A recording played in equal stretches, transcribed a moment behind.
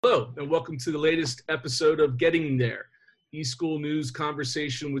Hello, and welcome to the latest episode of Getting There, eSchool news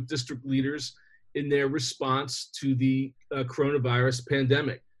conversation with district leaders in their response to the coronavirus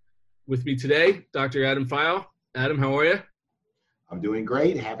pandemic. With me today, Dr. Adam File. Adam, how are you? I'm doing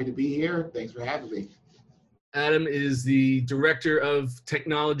great. Happy to be here. Thanks for having me. Adam is the Director of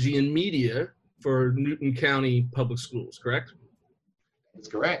Technology and Media for Newton County Public Schools, correct? That's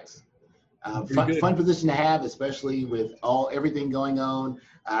correct. Fun position to have, especially with everything going on.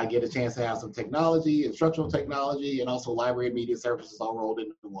 I get a chance to have some technology, instructional technology, and also library and media services all rolled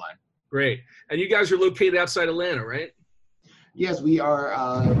into one. Great. And you guys are located outside Atlanta, right? Yes, we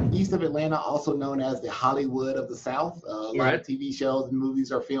are east of Atlanta, also known as the Hollywood of the South. A lot of TV shows and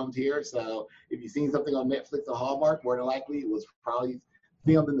movies are filmed here. So if you've seen something on Netflix or Hallmark, more than likely it was probably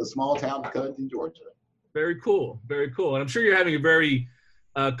filmed in the small town of Covington, Georgia. Very cool. Very cool. And I'm sure you're having a very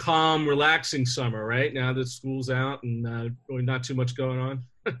calm, relaxing summer, right? Now that school's out and really not too much going on.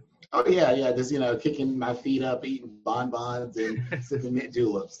 Oh yeah. Just kicking my feet up, eating bonbons and sipping mint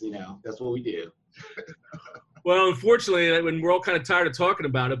juleps. That's what we do. Well, unfortunately, when we're all kind of tired of talking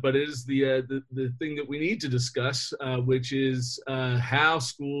about it, but it is the thing that we need to discuss, which is how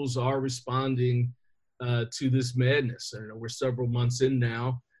schools are responding to this madness. I don't know, we're several months in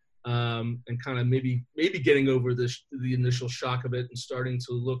now. And kind of maybe getting over the initial shock of it and starting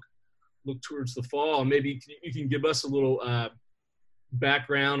to look towards the fall. Maybe you can give us a little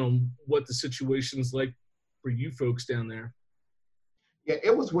background on what the situation's like for you folks down there. Yeah,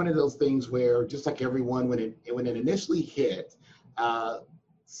 it was one of those things where, just like everyone, when it initially hit,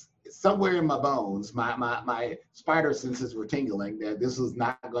 somewhere in my bones, my spider senses were tingling that this was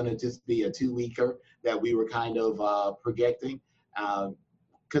not going to just be a 2-weeker that we were kind of projecting.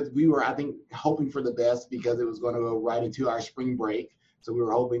 Because we were, I think, hoping for the best because it was going to go right into our spring break. So we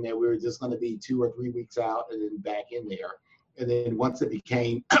were hoping that we were just going to be 2 or 3 weeks out and then back in there. And then once it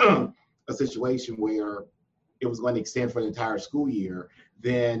became a situation where it was going to extend for the entire school year,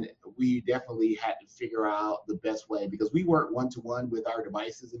 then we definitely had to figure out the best way because we weren't one-to-one with our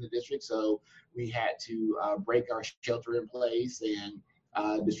devices in the district. So we had to break our shelter in place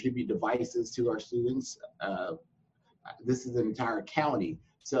and distribute devices to our students. This is an entire county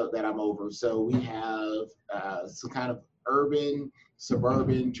that I'm over. So we have some kind of urban,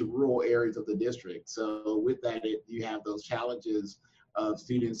 suburban to rural areas of the district. So with that, you have those challenges of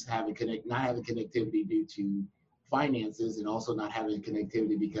students not having connectivity due to finances and also not having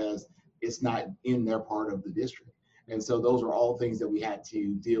connectivity because it's not in their part of the district. And so those are all things that we had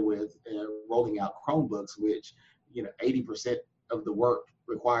to deal with rolling out Chromebooks, which 80% of the work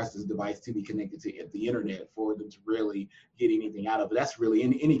requires this device to be connected to the internet for them to really get anything out of it. That's really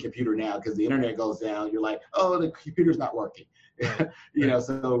in any computer now, because the internet goes down, you're like, oh, the computer's not working.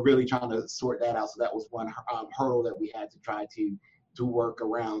 So really trying to sort that out. So that was one hurdle that we had to try to work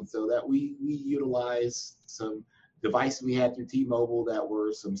around, so that we utilized some devices we had through T-Mobile that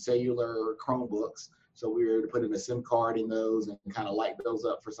were some cellular Chromebooks. So we were able to put in a SIM card in those and kind of light those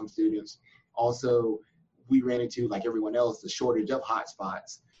up for some students. Also, we ran into, like everyone else, the shortage of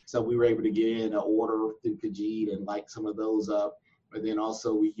hotspots. So we were able to get in an order through Kajit and light some of those up. But then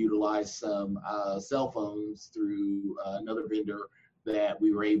also we utilized some cell phones through another vendor that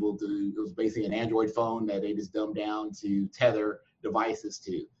we were able to, it was basically an Android phone that they just dumbed down to tether devices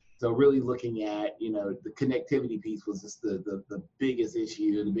to. So really looking at, the connectivity piece was just the biggest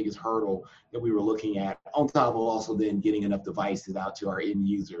issue, the biggest hurdle that we were looking at, on top of also then getting enough devices out to our end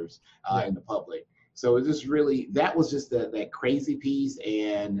users in the public. So it just really, that was just that crazy piece.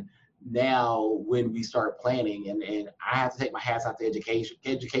 And now when we start planning, and I have to take my hats out to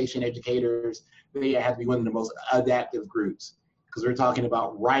educators, they have to be one of the most adaptive groups, because we're talking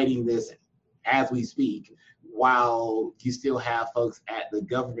about writing this as we speak, while you still have folks at the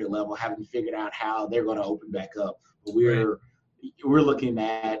government level having figured out how they're going to open back up. We're looking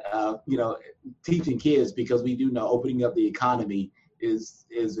at, teaching kids, because we do know opening up the economy is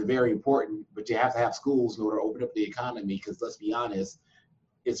very important, but you have to have schools in order to open up the economy, because let's be honest,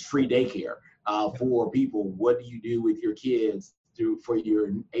 it's free daycare for people. What do you do with your kids for your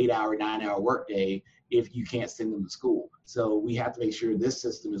 8-hour, 9-hour workday if you can't send them to school? So we have to make sure this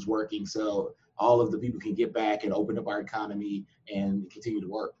system is working so all of the people can get back and open up our economy and continue to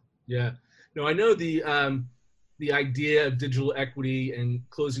work. Yeah. No, I know the idea of digital equity and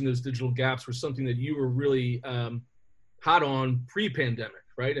closing those digital gaps was something that you were really hot on pre-pandemic,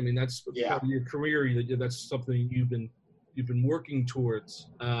 right? I mean, that's part of your career. That's something you've been working towards.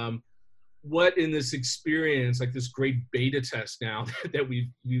 What in this experience, like this great beta test now that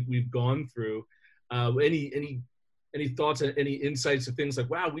we've gone through, any thoughts, any insights of things like,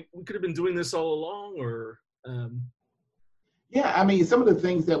 wow, we could have been doing this all along, or? Yeah, I mean, some of the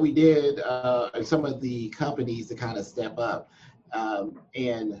things that we did, and some of the companies to kind of step up.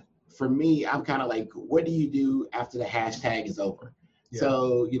 And for me, I'm kind of like, what do you do after the hashtag is over? Yeah.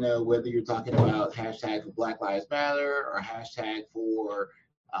 So, whether you're talking about hashtag for Black Lives Matter or hashtag for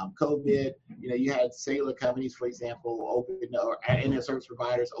COVID, you had cellular companies, for example, open or internet service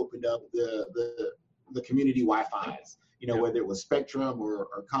providers opened up the community Wi-Fi's, Yeah. whether it was Spectrum or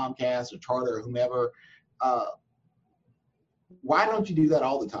Comcast or Charter or whomever. Uh, why don't you do that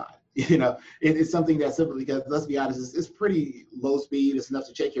all the time? It's something that's simple because let's be honest, it's pretty low speed. It's enough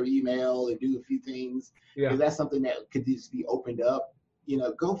to check your email and do a few things. Yeah. If that's something that could just be opened up,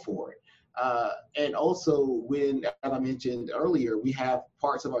 go for it. And also when, as I mentioned earlier, we have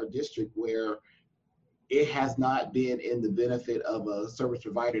parts of our district where it has not been in the benefit of a service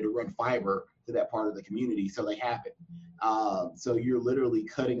provider to run fiber to that part of the community, so they haven't. So you're literally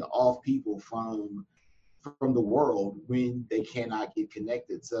cutting off people from the world when they cannot get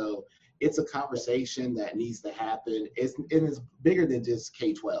connected. So it's a conversation that needs to happen. It's bigger than just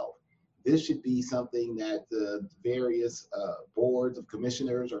K-12. This should be something that the various boards of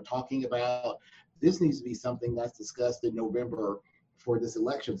commissioners are talking about. This needs to be something that's discussed in November for this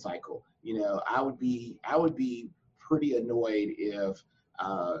election cycle. I would be pretty annoyed if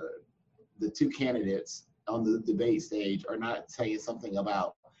the two candidates on the debate stage are not saying something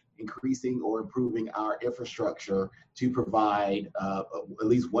about increasing or improving our infrastructure to provide at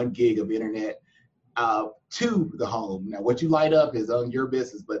least 1 gig of internet to the home. Now, what you light up is on your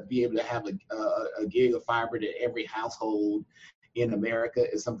business, but be able to have a gig of fiber to every household in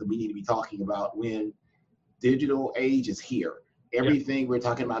America is something we need to be talking about when digital age is here. Everything we're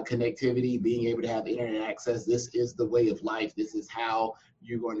talking about, connectivity, being able to have internet access, this is the way of life. This is how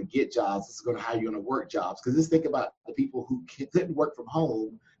you're going to get jobs. This is how you're going to work jobs. Because just think about the people who couldn't work from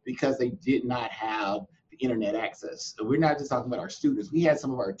home because they did not have the internet access. So we're not just talking about our students. We had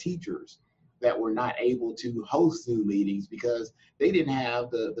some of our teachers that were not able to host Zoom meetings because they didn't have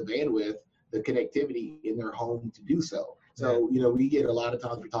the bandwidth, the connectivity in their home to do so. So, we get a lot of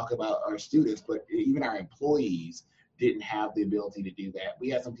times we talk about our students, but even our employees didn't have the ability to do that. We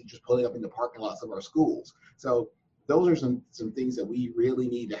had some teachers pulling up in the parking lots of our schools. So those are some things that we really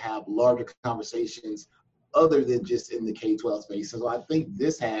need to have larger conversations other than just in the K-12 space. So I think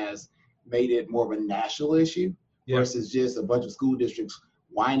this has made it more of a national issue versus just a bunch of school districts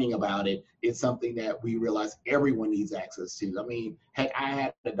whining about it. It's something that we realize everyone needs access to. I mean, heck, I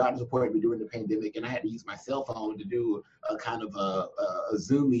had a doctor's appointment during the pandemic and I had to use my cell phone to do a kind of a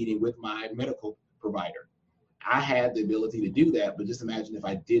Zoom meeting with my medical provider. I had the ability to do that, but just imagine if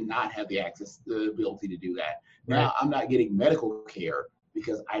I did not have the ability to do that. Now I'm not getting medical care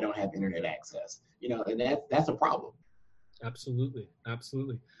because I don't have internet access, and that's a problem. Absolutely.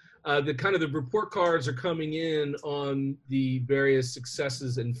 The kind of the report cards are coming in on the various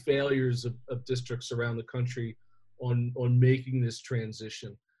successes and failures of districts around the country on making this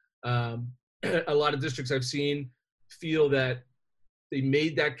transition. A lot of districts I've seen feel that they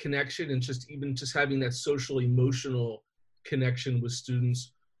made that connection, and just having that social emotional connection with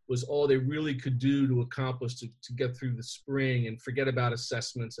students was all they really could do to accomplish to get through the spring and forget about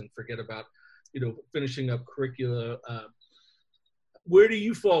assessments and forget about finishing up curricula. Where do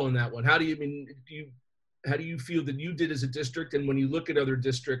you fall in that one? How do you feel that you did as a district, and when you look at other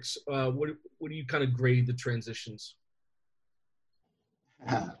districts, what do you kind of grade the transitions?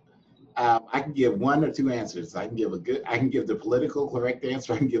 I can give one or two answers. I can give the political correct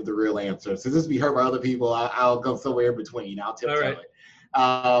answer. I can give the real answer. So this be heard by other people. I'll go somewhere in between. I'll tiptoe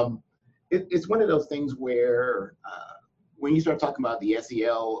it. It's one of those things where when you start talking about the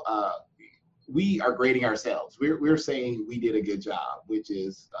SEL, we are grading ourselves. We're saying we did a good job, which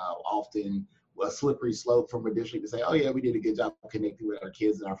is often a slippery slope from a district to say, oh yeah, we did a good job connecting with our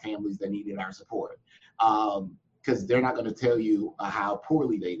kids and our families that needed our support. Because they're not going to tell you how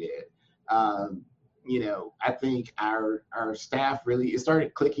poorly they did. I think our staff it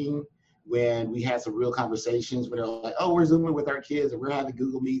started clicking when we had some real conversations where they're like, oh, we're Zooming with our kids and we're having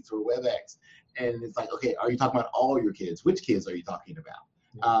Google Meets or WebEx. And it's like, okay, are you talking about all your kids? Which kids are you talking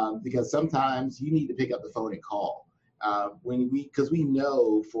about? Because sometimes you need to pick up the phone and call. Because we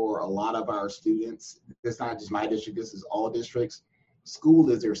know for a lot of our students, it's not just my district, this is all districts,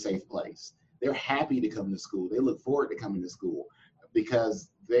 school is their safe place. They're happy to come to school. They look forward to coming to school because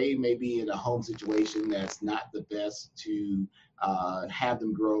they may be in a home situation that's not the best to have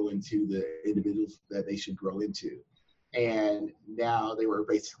them grow into the individuals that they should grow into. And now they were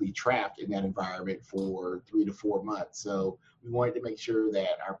basically trapped in that environment for 3 to 4 months. So we wanted to make sure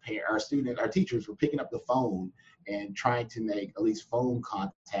that our teachers were picking up the phone and trying to make at least phone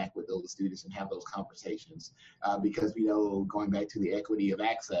contact with those students and have those conversations. Because we know, going back to the equity of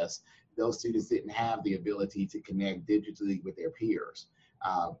access, those students didn't have the ability to connect digitally with their peers.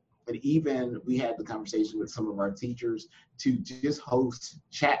 But even we had the conversation with some of our teachers to just host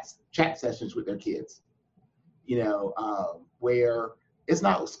chat sessions with their kids, where it's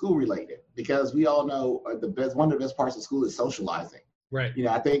not school related, because we all know one of the best parts of school is socializing. Right.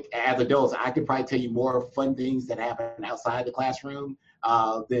 I think as adults, I could probably tell you more fun things that happen outside the classroom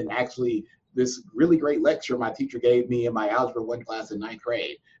than actually this really great lecture my teacher gave me in my Algebra 1 class in ninth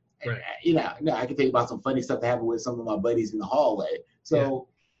grade. Right. I can tell you about some funny stuff that happened with some of my buddies in the hallway. So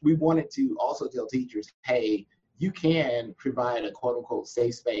we wanted to also tell teachers, hey, you can provide a quote unquote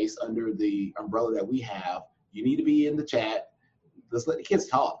safe space under the umbrella that we have. You need to be in the chat. Let's let the kids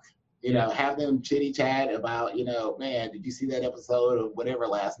talk. Have them chitty chat about, man, did you see that episode of whatever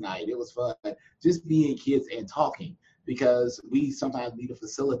last night? It was fun. Just being kids and talking, because we sometimes need to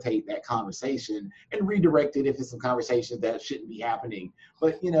facilitate that conversation and redirect it if it's some conversations that shouldn't be happening.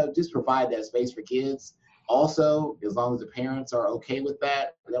 But, just provide that space for kids. Also, as long as the parents are okay with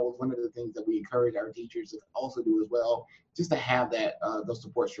that, that was one of the things that we encourage our teachers to also do as well, just to have that those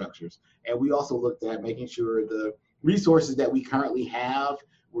support structures. And we also looked at making sure the resources that we currently have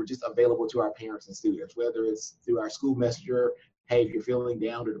were just available to our parents and students, whether it's through our school messenger. Hey, if you're feeling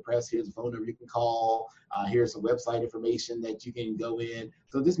down or depressed, here's a phone number you can call. Here's some website information that you can go in.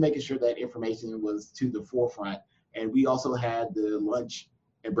 So just making sure that information was to the forefront. And we also had the lunch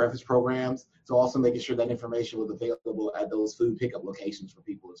and breakfast programs. So also making sure that information was available at those food pickup locations for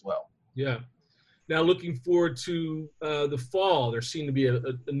people as well. Yeah. Now, looking forward to the fall, there seem to be a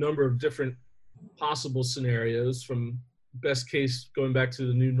number of different possible scenarios, from best case going back to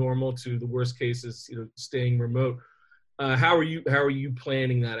the new normal to the worst cases, staying remote. How are you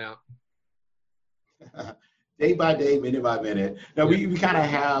planning that out? Day by day, minute by minute. Now we kind of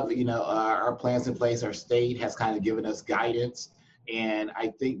have our plans in place. Our state has kind of given us guidance, and I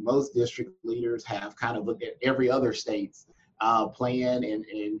think most district leaders have kind of looked at every other state's plan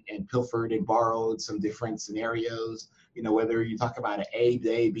and pilfered and borrowed some different scenarios. Whether you talk about an A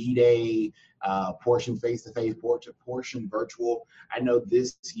day, B day, portion face-to-face, portion virtual. I know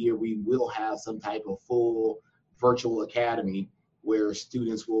this year we will have some type of full virtual academy where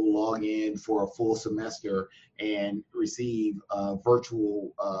students will log in for a full semester and receive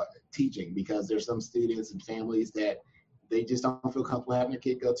virtual teaching, because there's some students and families that they just don't feel comfortable having a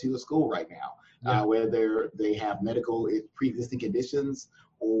kid go to a school right now, whether they have medical pre-existing conditions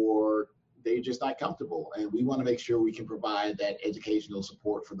or they're just not comfortable. And we want to make sure we can provide that educational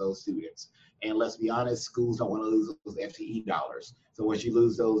support for those students. And let's be honest, schools don't want to lose those FTE dollars. So once you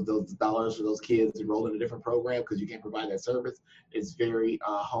lose those dollars for those kids enrolled in a different program because you can't provide that service, it's very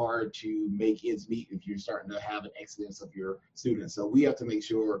hard to make ends meet if you're starting to have an exodus of your students. So we have to make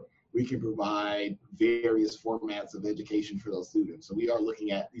sure we can provide various formats of education for those students. So we are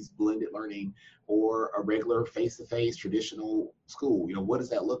looking at these blended learning or a regular face-to-face traditional school. What does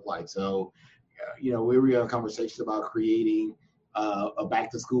that look like? So, we were having conversations about creating a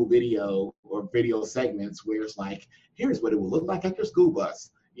back-to-school video or video segments where it's like, here's what it will look like at your school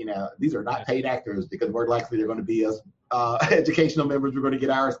bus. These are not paid actors, because more likely they're going to be us educational members. We're going to get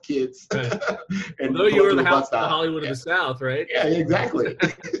our kids. Right. And although you were the Hollywood of the South, right? Yeah, exactly.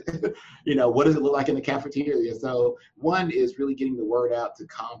 What does it look like in the cafeteria? So one is really getting the word out to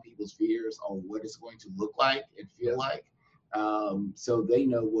calm people's fears on what it's going to look like and feel like, so they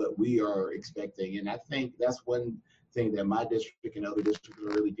know what we are expecting. And I think that's one thing that my district and other districts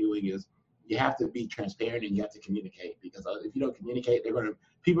are really doing is you have to be transparent and you have to communicate, because if you don't communicate,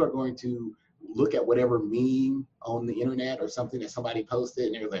 people are going to look at whatever meme on the internet or something that somebody posted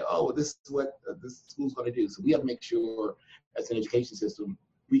and they're like, oh, well, this is what this school's going to do. So we have to make sure as an education system,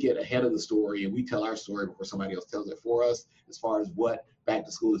 we get ahead of the story and we tell our story before somebody else tells it for us, as far as what back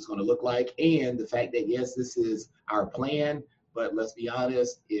to school is going to look like. And the fact that, yes, this is our plan, but let's be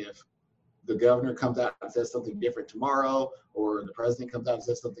honest, if the governor comes out and says something different tomorrow, or the president comes out and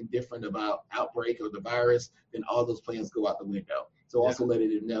says something different about outbreak or the virus, then all those plans go out the window. So also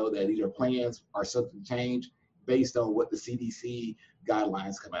letting them know that these are plans are subject to change based on what the CDC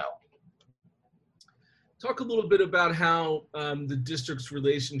guidelines come out. Talk a little bit about how the district's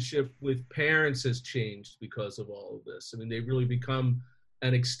relationship with parents has changed because of all of this. I mean, they've really become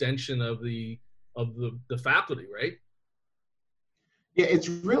an extension of the faculty, right? Yeah, it's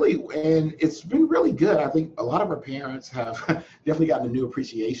been really good. I think a lot of our parents have definitely gotten a new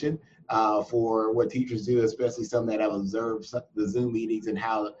appreciation for what teachers do, especially some that have observed the Zoom meetings and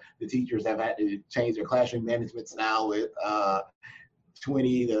how the teachers have had to change their classroom management style with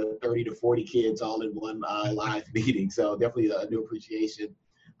 20 to 30 to 40 kids all in one live meeting. So definitely a new appreciation.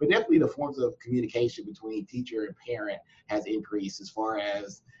 But definitely the forms of communication between teacher and parent has increased as far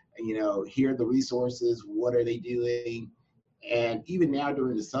as, here are the resources, what are they doing? And even now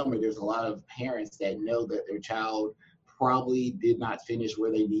during the summer, there's a lot of parents that know that their child probably did not finish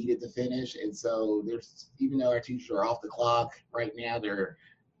where they needed to finish. And so even though our teachers are off the clock right now, they're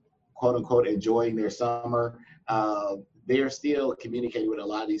quote unquote enjoying their summer. They're still communicating with a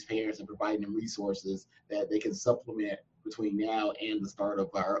lot of these parents and providing them resources that they can supplement between now and the start of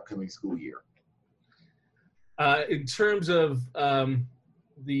our upcoming school year. In terms of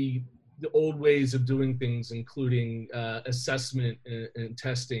the old ways of doing things, including assessment and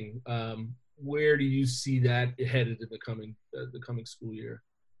testing, where do you see that headed in the coming school year?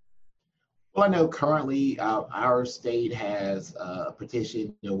 Well, I know currently our state has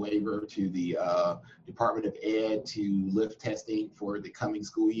petitioned a waiver to the Department of Ed to lift testing for the coming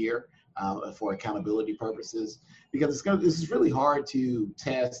school year for accountability purposes, because this is really hard to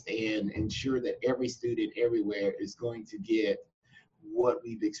test and ensure that every student everywhere is going to get what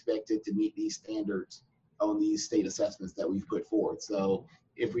we've expected to meet these standards on these state assessments that we've put forward. So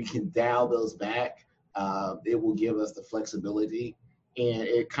if we can dial those back, it will give us the flexibility. And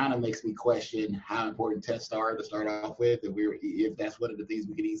it kind of makes me question how important tests are to start off with. If that's one of the things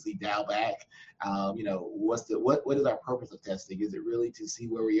we could easily dial back, what is our purpose of testing? Is it really to see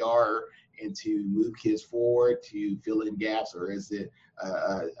where we are and to move kids forward, to fill in gaps, or is it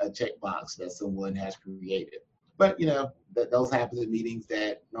a checkbox that someone has created? But those happen in meetings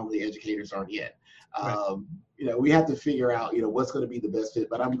that normally educators aren't in. Right. We have to figure out what's going to be the best fit.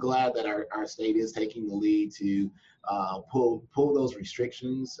 But I'm glad that our state is taking the lead to pull those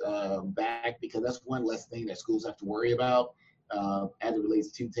restrictions back, because that's one less thing that schools have to worry about as it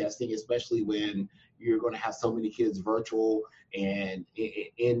relates to testing, especially when you're going to have so many kids virtual and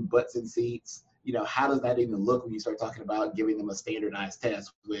in butts and seats. How does that even look when you start talking about giving them a standardized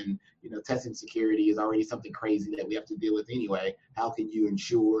test when, testing security is already something crazy that we have to deal with anyway? How can you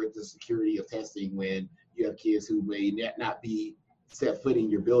ensure the security of testing when you have kids who may not be set foot in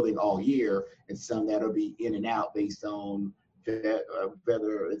your building all year, and some that'll be in and out based on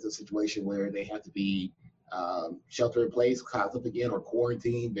whether it's a situation where they have to be shelter in place, caught up again, or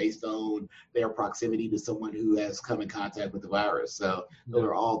quarantine based on their proximity to someone who has come in contact with the virus. So those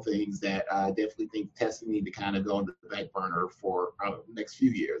are all things that I definitely think testing need to kind of go on the back burner for the next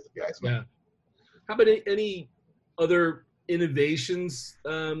few years, if you ask me. Yeah. How about any other innovations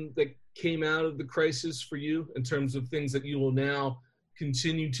that came out of the crisis for you in terms of things that you will now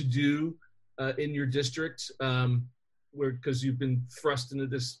continue to do in your district, because you've been thrust into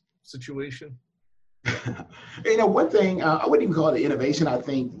this situation? One thing, I wouldn't even call it innovation. I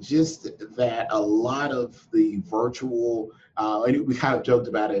think just that a lot of the virtual, and we kind of joked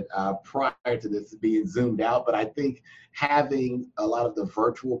about it prior to this being zoomed out, but I think having a lot of the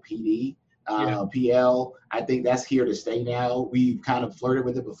virtual PD, PL, I think that's here to stay now. We've kind of flirted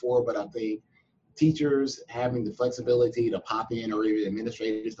with it before, but I think teachers having the flexibility to pop in, or even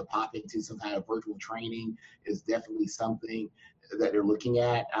administrators to pop into some kind of virtual training, is definitely something that they're looking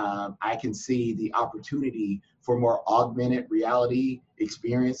at. I can see the opportunity for more augmented reality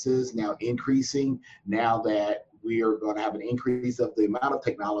experiences now increasing, now that we are going to have an increase of the amount of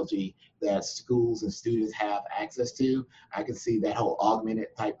technology that schools and students have access to. I can see that whole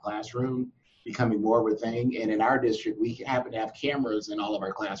augmented type classroom becoming more of a thing. And in our district, we happen to have cameras in all of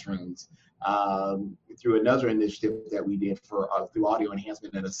our classrooms through another initiative that we did for through audio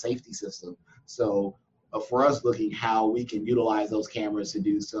enhancement and a safety system. So for us, looking how we can utilize those cameras to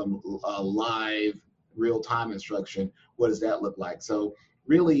do some live real-time instruction, what does that look like? So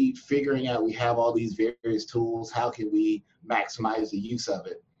really figuring out, we have all these various tools, how can we maximize the use of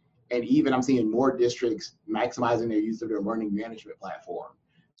it? And even I'm seeing more districts maximizing their use of their learning management platform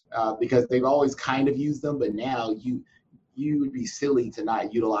because they've always kind of used them, but now you would be silly to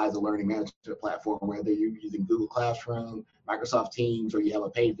not utilize a learning management platform, whether you're using Google Classroom, Microsoft Teams, or you have a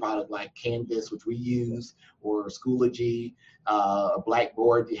paid product like Canvas, which we use, or Schoology,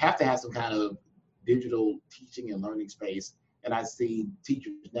 Blackboard. You have to have some kind of digital teaching and learning space. And I see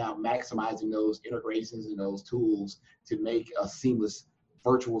teachers now maximizing those integrations and those tools to make a seamless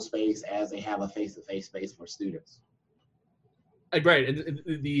virtual space as they have a face-to-face space for students. Right,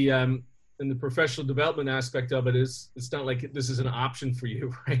 and the professional development aspect of it is, it's not like this is an option for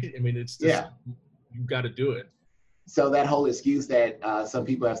you, right? I mean, it's just, you've got to do it. So that whole excuse that some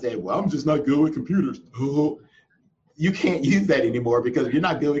people have said, well, I'm just not good with computers. You can't use that anymore, because if you're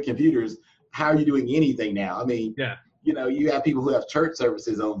not good with computers, how are you doing anything now? I mean, Yeah. you have people who have church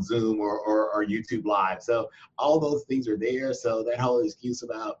services on Zoom or YouTube Live. So all those things are there. So that whole excuse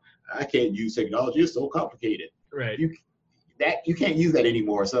about, I can't use technology, it's so complicated. Right. You can't use that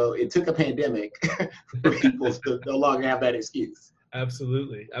anymore. So it took a pandemic for people to no longer have that excuse.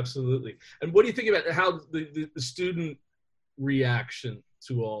 Absolutely. Absolutely. And what do you think about how the student reaction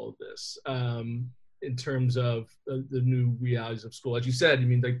to all of this, in terms of the new realities of school? As you said, I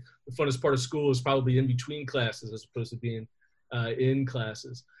mean, like, the funnest part of school is probably in between classes as opposed to being in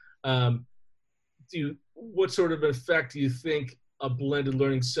classes. What sort of effect do you think a blended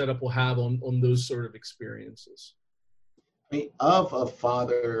learning setup will have on those sort of experiences? I mean, of a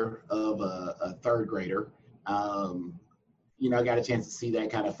father of a third grader, I got a chance to see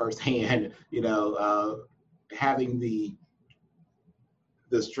that kind of firsthand, having the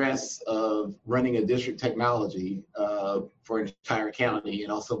stress of running a district technology for an entire county.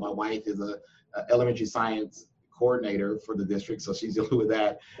 And also my wife is a elementary science coordinator for the district, so she's dealing with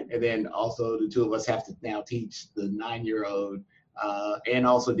that. And then also the two of us have to now teach the 9-year-old and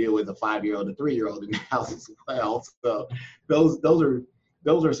also deal with a 5-year-old and 3-year-old in the house as well. So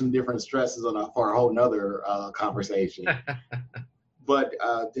those are some different stresses for a whole nother conversation. But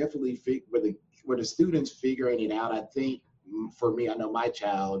definitely where the students figuring it out, I think, for me, I know my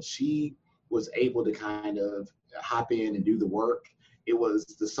child, she was able to kind of hop in and do the work. It was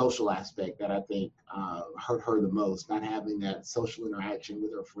the social aspect that I think hurt her the most, not having that social interaction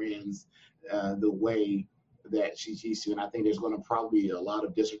with her friends the way that she's used to. And I think there's going to probably be a lot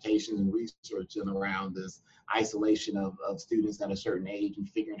of dissertations and research around this isolation of students at a certain age and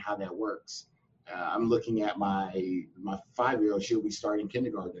figuring how that works. I'm looking at my 5-year-old, she'll be starting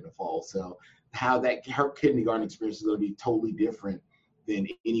kindergarten in the fall. So how her kindergarten experience is going to be totally different than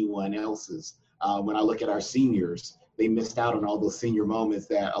anyone else's. When I look at our seniors, they missed out on all those senior moments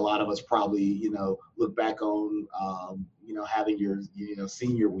that a lot of us probably, look back on, having your,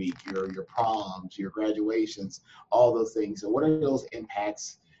 senior week, your proms, your graduations, all those things. So what are those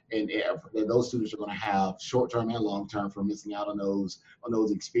impacts and those students are going to have short-term and long-term for missing out on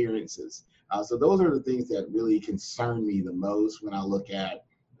those experiences? So those are the things that really concern me the most when I look at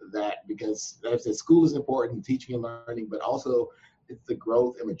that, because like I said, school is important, teaching and learning, but also it's the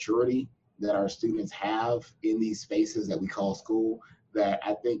growth and maturity that our students have in these spaces that we call school that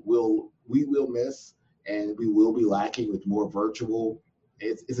I think we will miss, and we will be lacking with more virtual.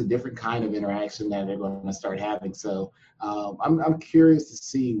 It's a different kind of interaction that they're going to start having. So I'm curious to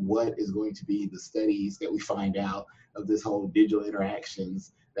see what is going to be the studies that we find out of this whole digital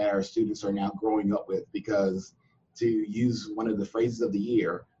interactions that our students are now growing up with, because to use one of the phrases of the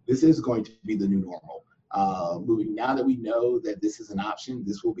year, this is going to be the new normal. Moving now that we know that this is an option,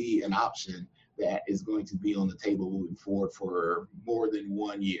 this will be an option that is going to be on the table moving forward for more than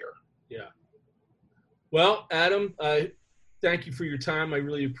 1 year. Yeah. Well, Adam, thank you for your time. I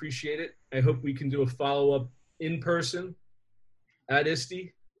really appreciate it. I hope we can do a follow-up in person at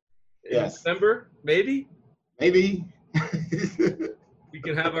ISTE in December, maybe? Maybe. We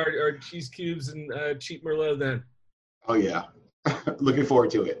can have our cheese cubes and cheap Merlot then. Oh, yeah. Looking forward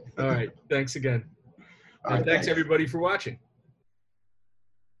to it. All right. Thanks again. And thanks everybody for watching.